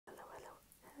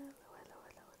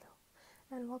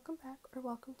and welcome back or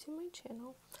welcome to my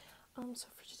channel. So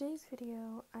for today's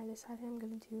video, I decided I'm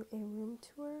going to do a room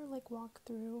tour, like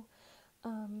walkthrough,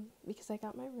 because I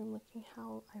got my room looking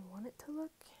how I want it to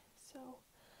look. So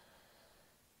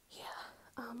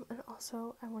yeah, and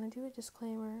also I want to do a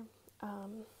disclaimer,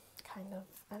 kind of,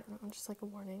 I don't know, just like a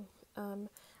warning.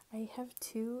 I have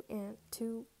two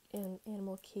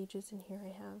animal cages in here.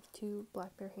 I have two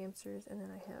black bear hamsters, and then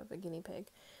I have a guinea pig.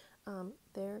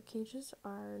 Their cages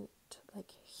aren't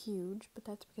like huge, but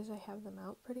that's because I have them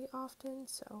out pretty often,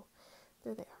 so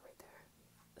there they are right there.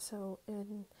 So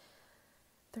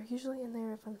they're usually in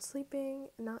there if I'm sleeping,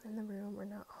 not in the room or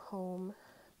not home,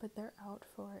 but they're out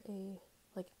for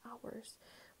like hours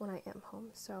when I am home,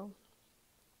 so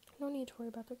no need to worry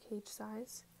about their cage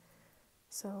size.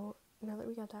 So now that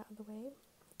we got that out of the way,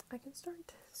 I can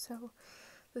start. So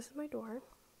this is my door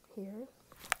here.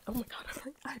 Oh my god,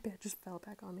 my iPad just fell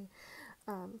back on me.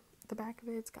 The back of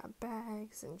it's got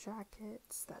bags and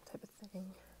jackets, that type of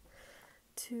thing.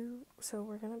 So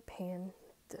we're gonna pan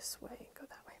this way, go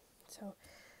that way. So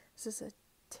this is a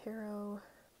tarot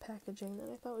packaging that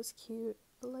I thought was cute.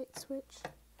 A light switch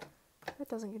that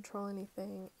doesn't control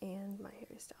anything, and my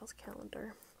Harry Styles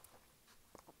calendar.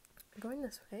 Going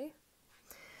this way,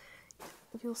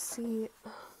 you'll see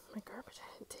my garbage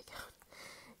I didn't take out.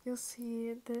 You'll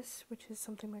see this, which is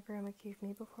something my grandma gave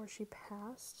me before she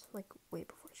passed, like way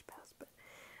before she passed, but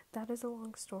that is a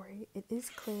long story. It is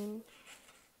clean.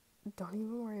 Don't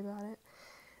even worry about it.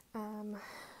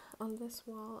 On this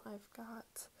wall, I've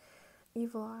got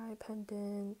Evil Eye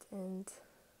pendant and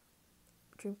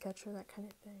Dreamcatcher, that kind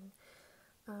of thing.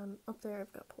 Up there,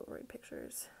 I've got Polaroid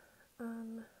pictures.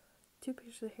 Two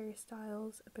pictures of Harry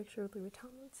Styles, a picture of Louis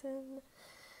Tomlinson.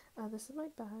 This is my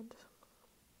bed.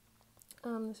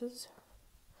 This is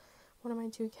one of my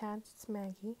two cats. It's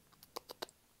Maggie.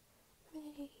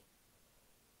 May.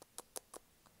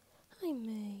 Hi,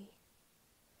 May.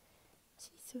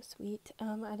 She's so sweet.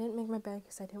 I didn't make my bed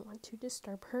because I didn't want to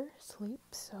disturb her sleep,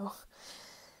 so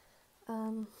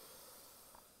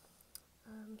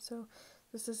so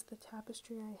this is the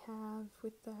tapestry I have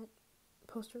with that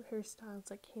poster of Harry Styles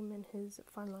that came in his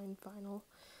Fine Line vinyl.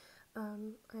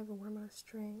 I have a worm on a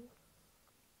string.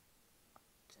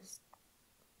 Just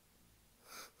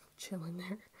chilling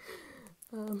there.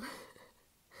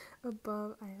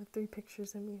 Above, I have 3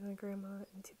 pictures of me and my grandma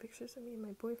and 2 pictures of me and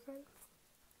my boyfriend.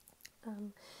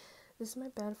 This is my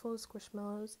bed full of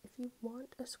Squishmallows. If you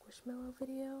want a Squishmallow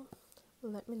video,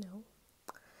 let me know.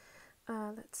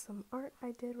 That's some art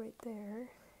I did right there.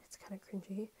 It's kind of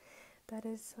cringy. That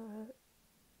is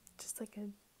just like a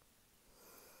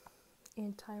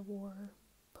anti-war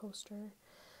poster.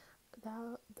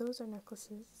 Those are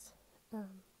necklaces.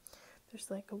 There's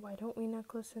like a Why Don't We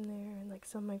necklace in there, and like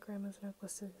some of my grandma's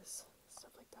necklaces,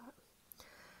 stuff like that.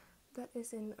 That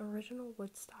is an original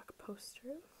Woodstock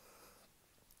poster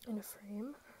in a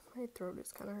frame. My throat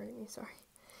is kind of hurting me, sorry.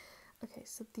 Okay,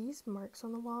 so these marks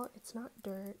on the wall, it's not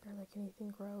dirt or like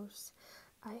anything gross.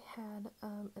 I had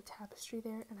a tapestry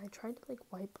there, and I tried to like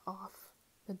wipe off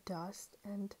the dust,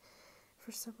 and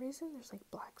for some reason there's like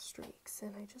black streaks,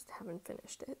 and I just haven't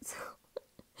finished it, so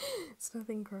it's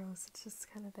nothing gross, it's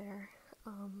just kind of there.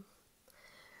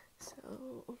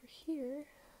 So over here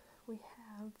we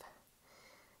have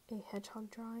a hedgehog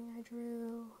drawing I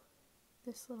drew,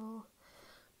 this little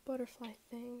butterfly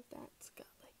thing that's got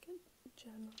like a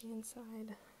gem on the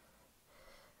inside.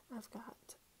 I've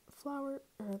got flower,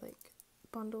 or like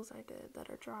bundles I did that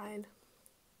are dried.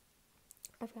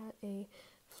 I've got a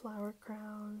flower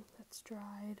crown that's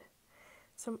dried.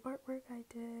 Some artwork I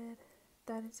did.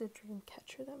 That is a dream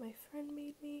catcher that my friend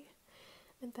made me.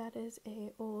 And that is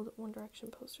a old One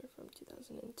Direction poster from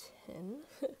 2010.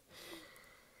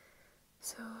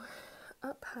 So,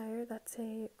 up higher, that's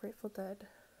a Grateful Dead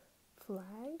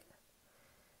flag.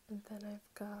 And then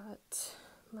I've got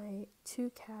my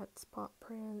 2 cats' paw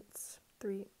prints,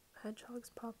 3 hedgehogs'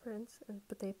 paw prints,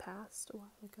 but they passed a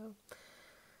while ago.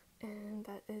 And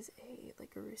that is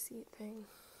like a receipt thing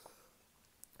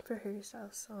for Harry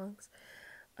Styles songs.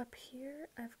 Up here,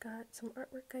 I've got some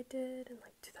artwork I did in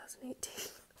like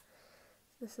 2018.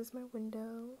 This is my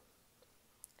window,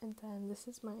 and then this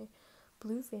is my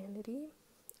blue vanity.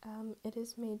 It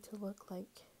is made to look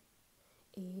like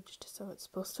aged, so it's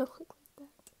supposed to look like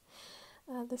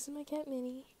that. This is my cat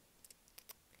Minnie.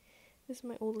 This is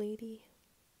my old lady.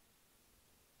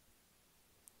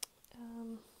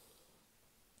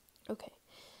 Okay,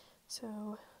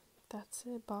 so that's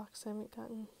a box I haven't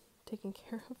gotten taken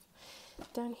care of.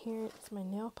 Down here it's my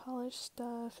nail polish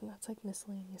stuff, and that's like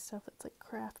miscellaneous stuff. It's like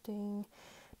crafting,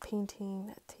 painting,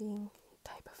 that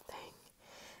type of thing.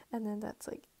 And then that's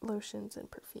like lotions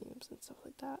and perfumes and stuff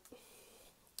like that.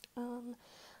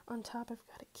 On top I've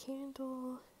got a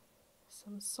candle,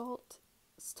 some salt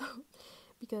stuff,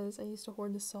 because I used to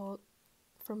hoard the salt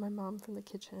from my mom from the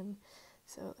kitchen.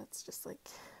 So that's just like,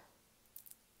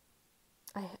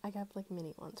 I got like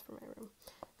mini ones for my room,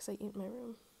 because I eat in my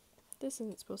room. This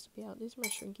isn't supposed to be out. These are my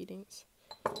shrinky dinks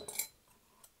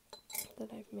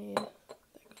that I've made.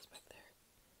 That goes back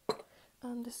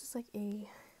there. This is like a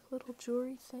little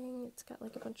jewelry thing. It's got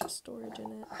like a bunch of storage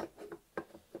in it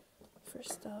for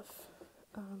stuff.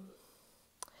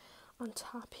 On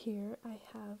top here I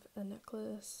have a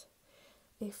necklace,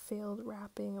 a failed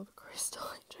wrapping of a crystal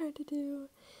I tried to do,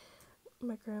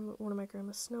 one of my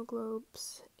grandma's snow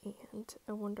globes, and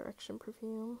a One Direction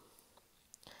perfume.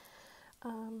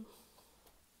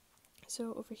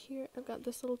 So over here I've got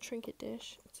this little trinket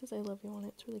dish. It says I love you on it.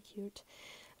 It's really cute.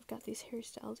 I've got these Harry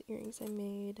Styles earrings I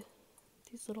made,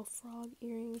 these little frog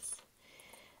earrings,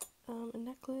 a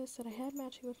necklace that I had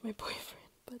matching with my boyfriend,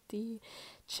 but the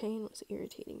chain was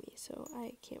irritating me, so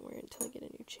I can't wear it until I get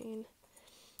a new chain.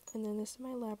 And then this is my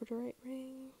labradorite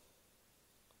ring.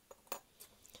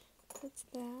 That's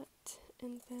that.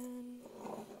 And then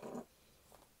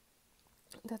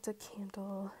that's a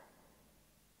candle,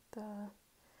 the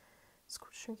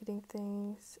shrinking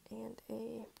things, and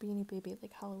a Beanie Baby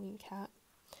like Halloween cat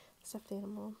stuffed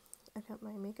animal. I got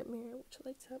my makeup mirror, which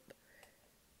lights up.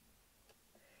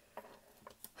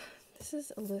 This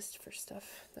is a list for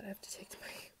stuff that I have to take to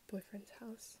my boyfriend's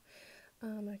house.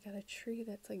 I got a tree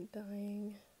that's like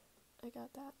dying. I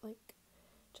got that like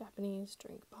Japanese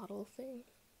drink bottle thing.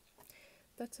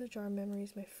 That's a jar of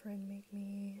memories my friend made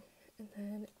me. And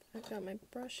then I've got my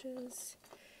brushes.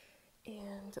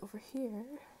 And over here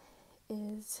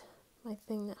is my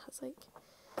thing that has like,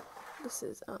 this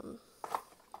is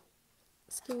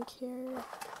skincare.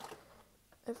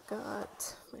 I've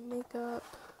got my makeup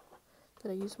that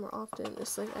I use more often.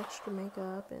 It's like extra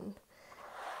makeup and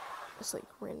just like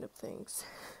random things.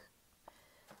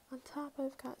 On top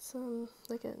I've got some,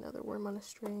 like another worm on a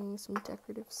string, some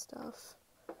decorative stuff.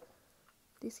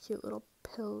 These cute little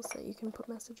pills that you can put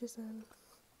messages in.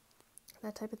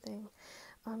 That type of thing.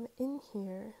 In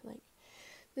here, like,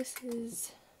 this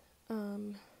is,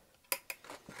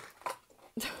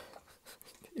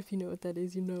 if you know what that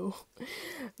is, you know.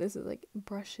 This is like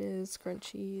brushes,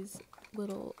 scrunchies,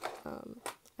 little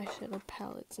eyeshadow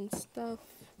palettes and stuff.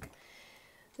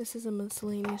 This is a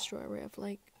miscellaneous drawer where I have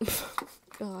like,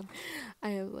 God, I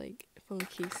have like phone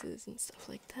cases and stuff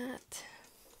like that.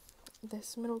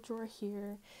 This middle drawer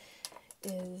here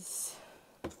is,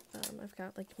 I've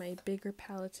got like my bigger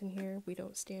palettes in here. We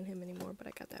don't stand him anymore, but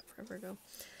I got that forever ago.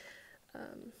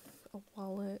 A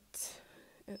wallet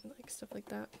and like stuff like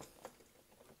that.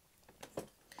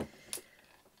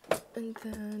 And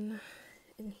then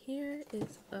in here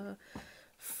is a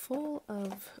full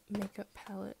of makeup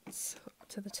palettes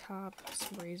to the top,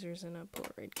 some razors and a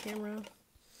Polaroid camera.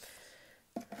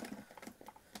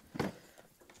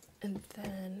 And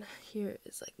then here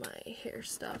is like my hair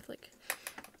stuff, like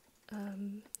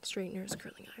straighteners,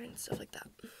 curling iron, stuff like that.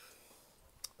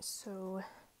 So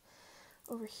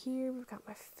over here we've got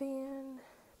my fan,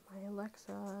 my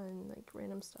Alexa, and like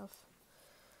random stuff.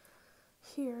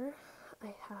 Here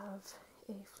I have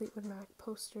a Fleetwood Mac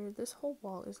poster. This whole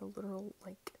wall is a literal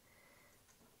like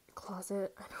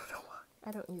closet. I don't know why.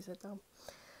 I don't use it though.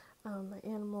 My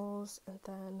animals, and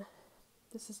then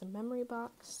this is a memory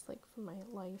box, like from my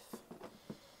life.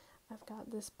 I've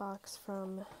got this box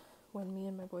from when me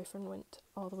and my boyfriend went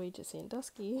all the way to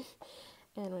Sandusky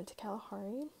and went to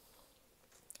Kalahari.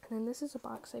 And then this is a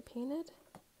box I painted.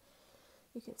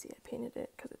 You can see I painted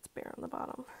it because it's bare on the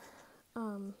bottom.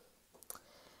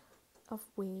 Of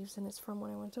waves, and it's from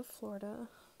when I went to Florida.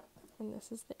 And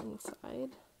this is the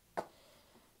inside.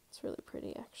 It's really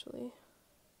pretty, actually.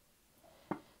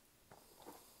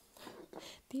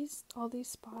 All these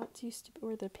spots used to be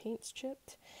where the paint's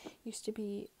chipped, used to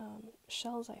be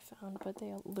shells I found, but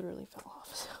they literally fell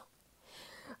off. So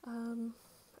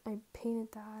I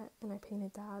painted that, and I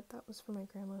painted that. That was for my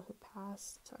grandma who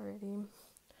passed already.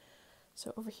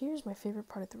 So over here is my favorite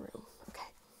part of the room.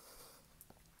 Okay,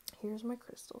 here's my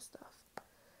crystal stuff.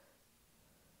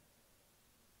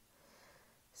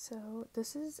 So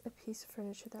this is a piece of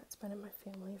furniture that's been in my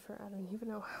family for I don't even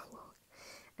know how long.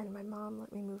 And my mom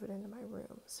let me move it into my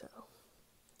room, so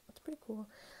that's pretty cool.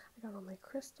 I got all my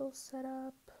crystals set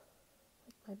up,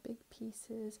 like my big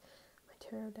pieces, my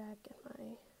tarot deck, and my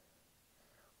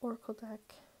oracle deck.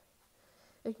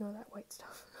 Ignore that white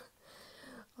stuff.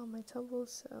 All my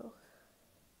tumbles, so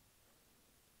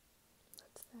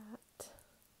that's that.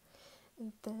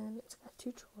 And then it's got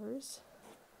two drawers.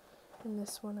 In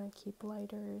this one, I keep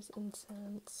lighters,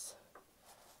 incense,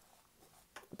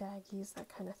 baggies, that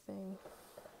kind of thing.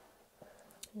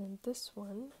 And in this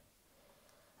one,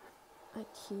 I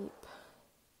keep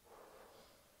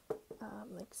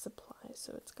like supplies.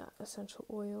 So it's got essential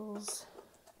oils,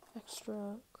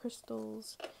 extra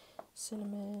crystals,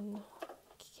 cinnamon,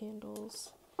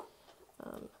 candles.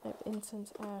 I have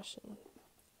incense, ash, and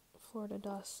Florida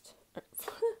dust, or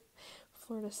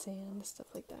Florida sand, stuff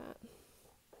like that.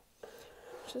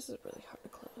 Which this is really hard to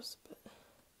close, but.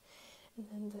 And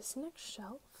then this next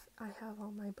shelf, I have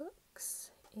all my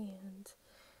books and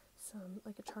some,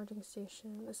 like a charging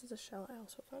station. This is a shell I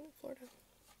also found in Florida.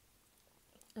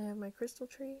 I have my crystal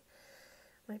tree,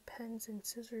 my pens and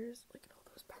scissors. Look at all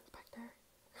those pens back there.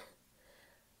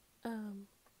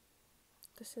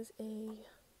 This is a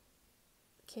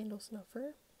candle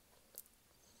snuffer.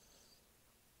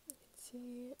 You can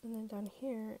see, and then down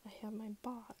here I have my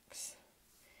box.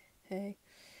 Hey,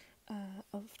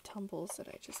 of tumbles that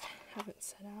I just haven't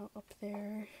set out up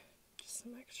there. Just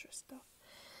some extra stuff.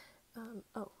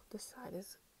 Oh, this side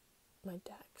is my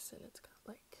decks, and it's got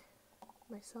like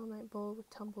my selenite bowl with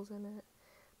tumbles in it,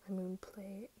 my moon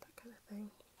plate, that kind of thing.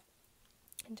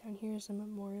 And down here is a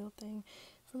memorial thing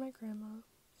for my grandma.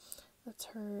 That's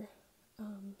her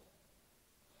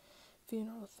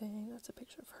funeral thing. That's a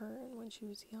picture of her and when she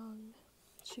was young.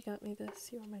 She got me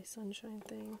this "You Are My Sunshine"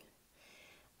 thing.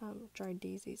 Dried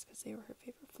daisies because they were her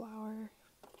favorite flower.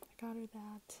 I got her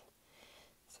that.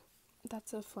 So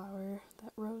that's a flower.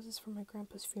 That rose is from my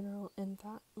grandpa's funeral, and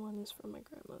that one is from my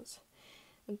grandma's.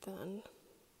 And then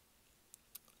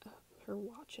her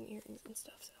watch and earrings and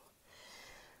stuff. So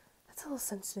that's a little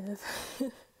sensitive.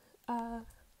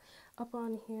 Up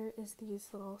on here is these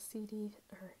little CD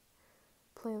or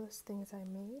playlist things I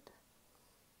made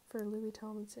for Louis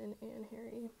Tomlinson and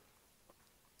Harry.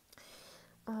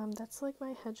 That's like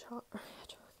my hedgehog,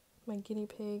 my guinea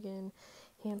pig and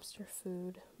hamster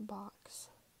food box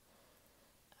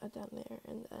down there.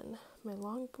 And then my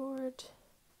longboard,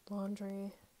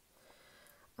 laundry.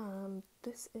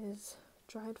 This is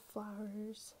dried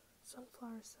flowers,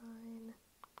 sunflower sign.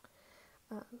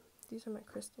 These are my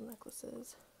crystal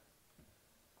necklaces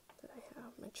that I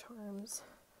have, my charms.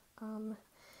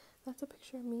 That's a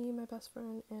picture of me, my best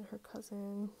friend, and her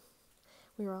cousin.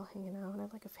 We were all hanging out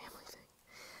at like a family thing.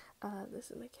 This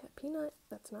is my cat Peanut.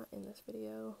 That's not in this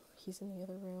video. He's in the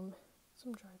other room.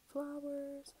 Some dried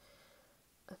flowers.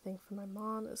 A thing from my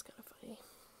mom. It was kind of funny.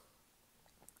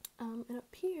 And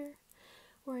up here,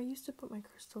 where I used to put my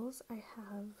crystals, I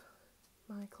have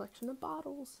my collection of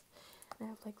bottles. I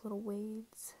have like little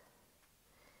wades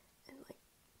and like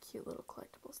cute little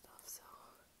collectible stuff. So,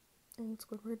 and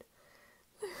Squidward.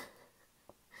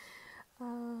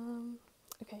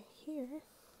 Okay, here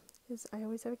is, I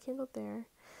always have a candle there.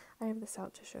 I have this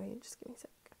out to show you, just give me a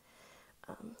sec.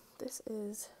 This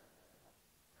is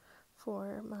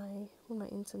for when my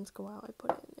incense go out, I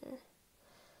put it in there.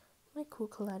 My cool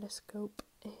kaleidoscope,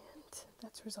 and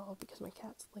that's resolved because my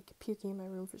cat's like puking in my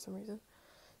room for some reason.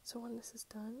 So when this is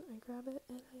done, I grab it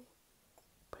and I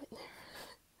put it in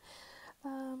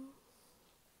there.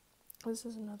 This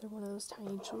is another one of those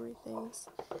tiny jewelry things.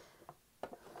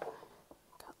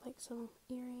 Got like some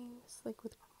earrings, like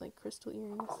with like crystal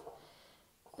earrings.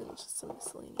 And just some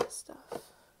miscellaneous stuff.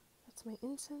 That's my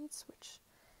incense, which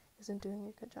isn't doing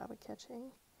a good job of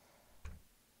catching.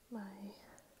 Oh my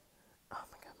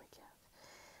god, my cat.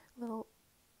 Little,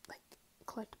 like,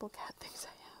 collectible cat things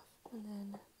I have. And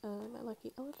then, my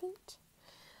lucky elephant.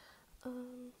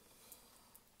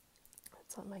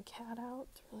 Let's let my cat out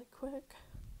really quick.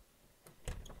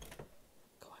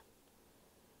 Go on.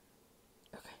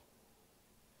 Okay.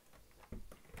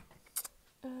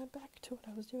 Back to what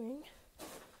I was doing.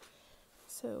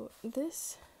 So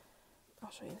this,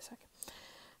 I'll show you in a second.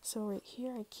 So right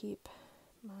here I keep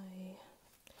my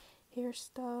hair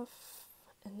stuff,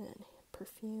 and then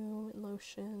perfume and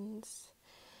lotions,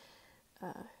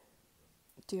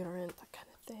 deodorant, that kind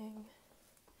of thing.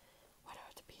 Why do I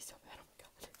have to pee so bad? Oh my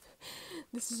god.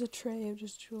 This is a tray of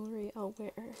just jewelry I'll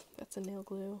wear. That's a nail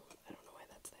glue. I don't know why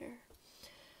that's there.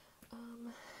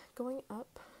 Going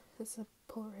up is a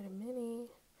Polaroid Mini,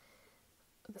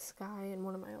 the sky, and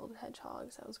one of my old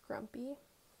hedgehogs that was grumpy.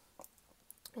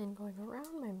 And going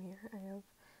around my mirror, I have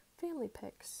family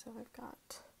pics. So I've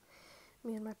got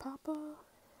me and my papa,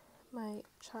 my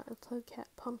childhood cat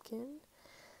Pumpkin.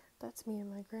 That's me and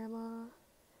my grandma,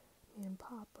 me and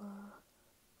papa.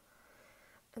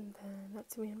 And then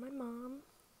that's me and my mom.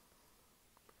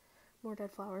 More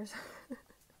dead flowers.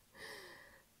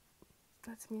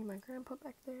 That's me and my grandpa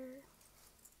back there.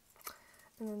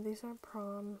 And then these are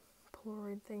prom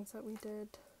Polaroid things that we did.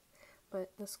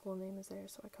 but the school name is there,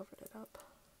 so I covered it up.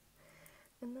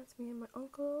 And that's me and my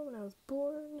uncle when I was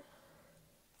born.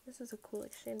 This is a cool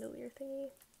like chandelier thingy.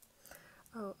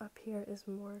 Oh, up here is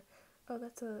more, oh,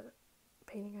 that's a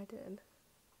painting I did.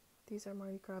 These are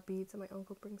Mardi Gras beads that my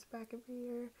uncle brings back every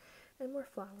year, and more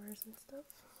flowers and stuff.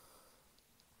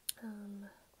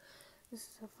 This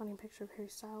is a funny picture of Harry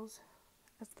Styles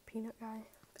as the peanut guy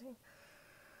thing.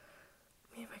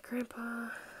 Me and my grandpa,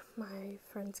 my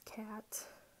friend's cat,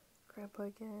 grandpa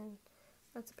again.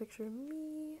 That's a picture of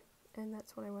me, and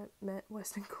that's when I met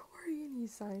Weston Corey and he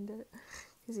signed it.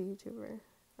 He's a YouTuber.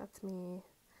 That's me.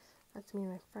 That's me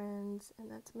and my friends,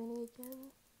 and that's Minnie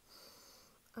again.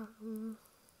 I'm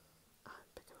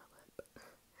picking my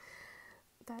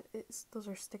lip. Those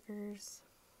are stickers.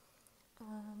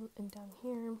 And down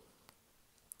here,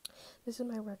 this is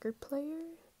my record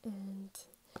player and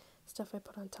stuff I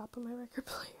put on top of my record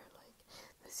player, like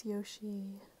this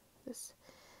Yoshi, this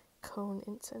cone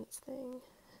incense thing,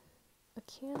 a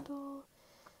candle,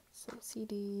 some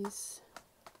CDs,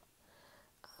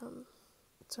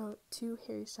 so 2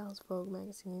 Harry Styles Vogue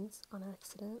magazines on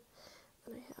accident.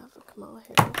 Then I have a Kamala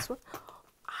Harris one.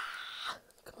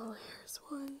 Kamala Harris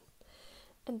one.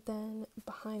 And then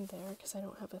behind there, because I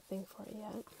don't have a thing for it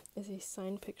yet, is a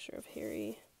signed picture of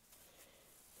Harry.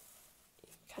 You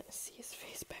can kind of see his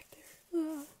face back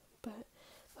there. But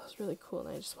that was really cool, and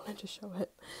I just wanted to show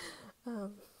it.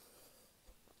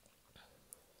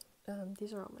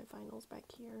 These are all my vinyls back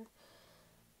here.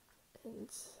 And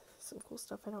some cool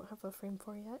stuff I don't have a frame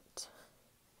for yet.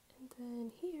 And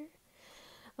then here,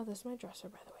 oh, this is my dresser,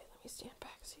 by the way. Let me stand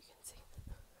back so you can see.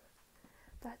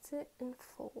 That's it in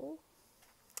full.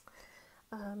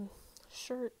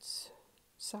 Shirts,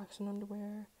 socks and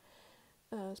underwear,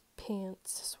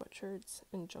 pants, sweatshirts,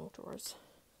 and junk drawers.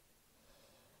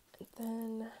 And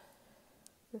then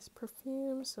this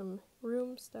perfume, some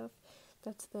room stuff.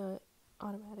 That's the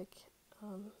automatic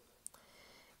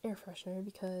air freshener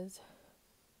because,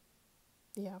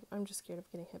 yeah, I'm just scared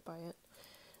of getting hit by it,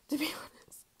 to be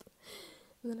honest.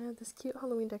 And then I have this cute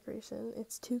Halloween decoration.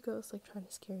 It's 2 ghosts like trying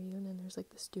to scare you, and then there's like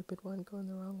the stupid one going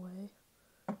the wrong way.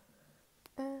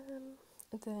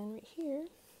 And then right here,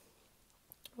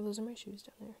 well, those are my shoes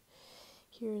down there.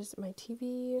 Here's my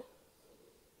TV,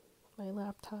 my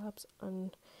laptops,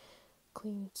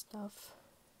 uncleaned stuff,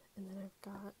 and then I've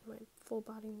got my full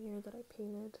body mirror that I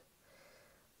painted,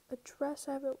 a dress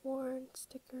I haven't worn,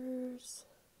 stickers,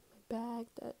 my bag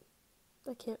that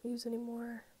I can't use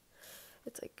anymore.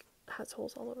 It's like has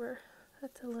holes all over.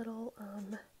 That's a little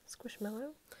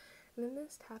squishmallow. And then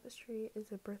this tapestry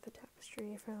is a Bertha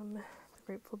tapestry from the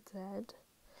Grateful Dead.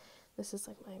 This is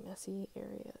like my messy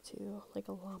area too, like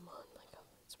a llama and like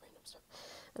it's random stuff.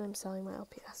 And I'm selling my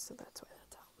LPS, so that's why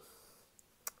that's out.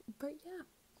 But yeah,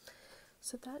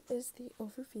 so that is the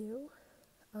overview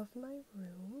of my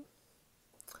room.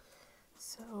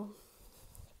 So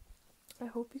I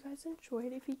hope you guys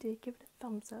enjoyed. If you did, give it a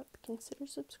thumbs up. Consider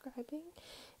subscribing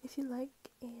if you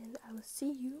like, and I will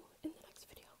see you in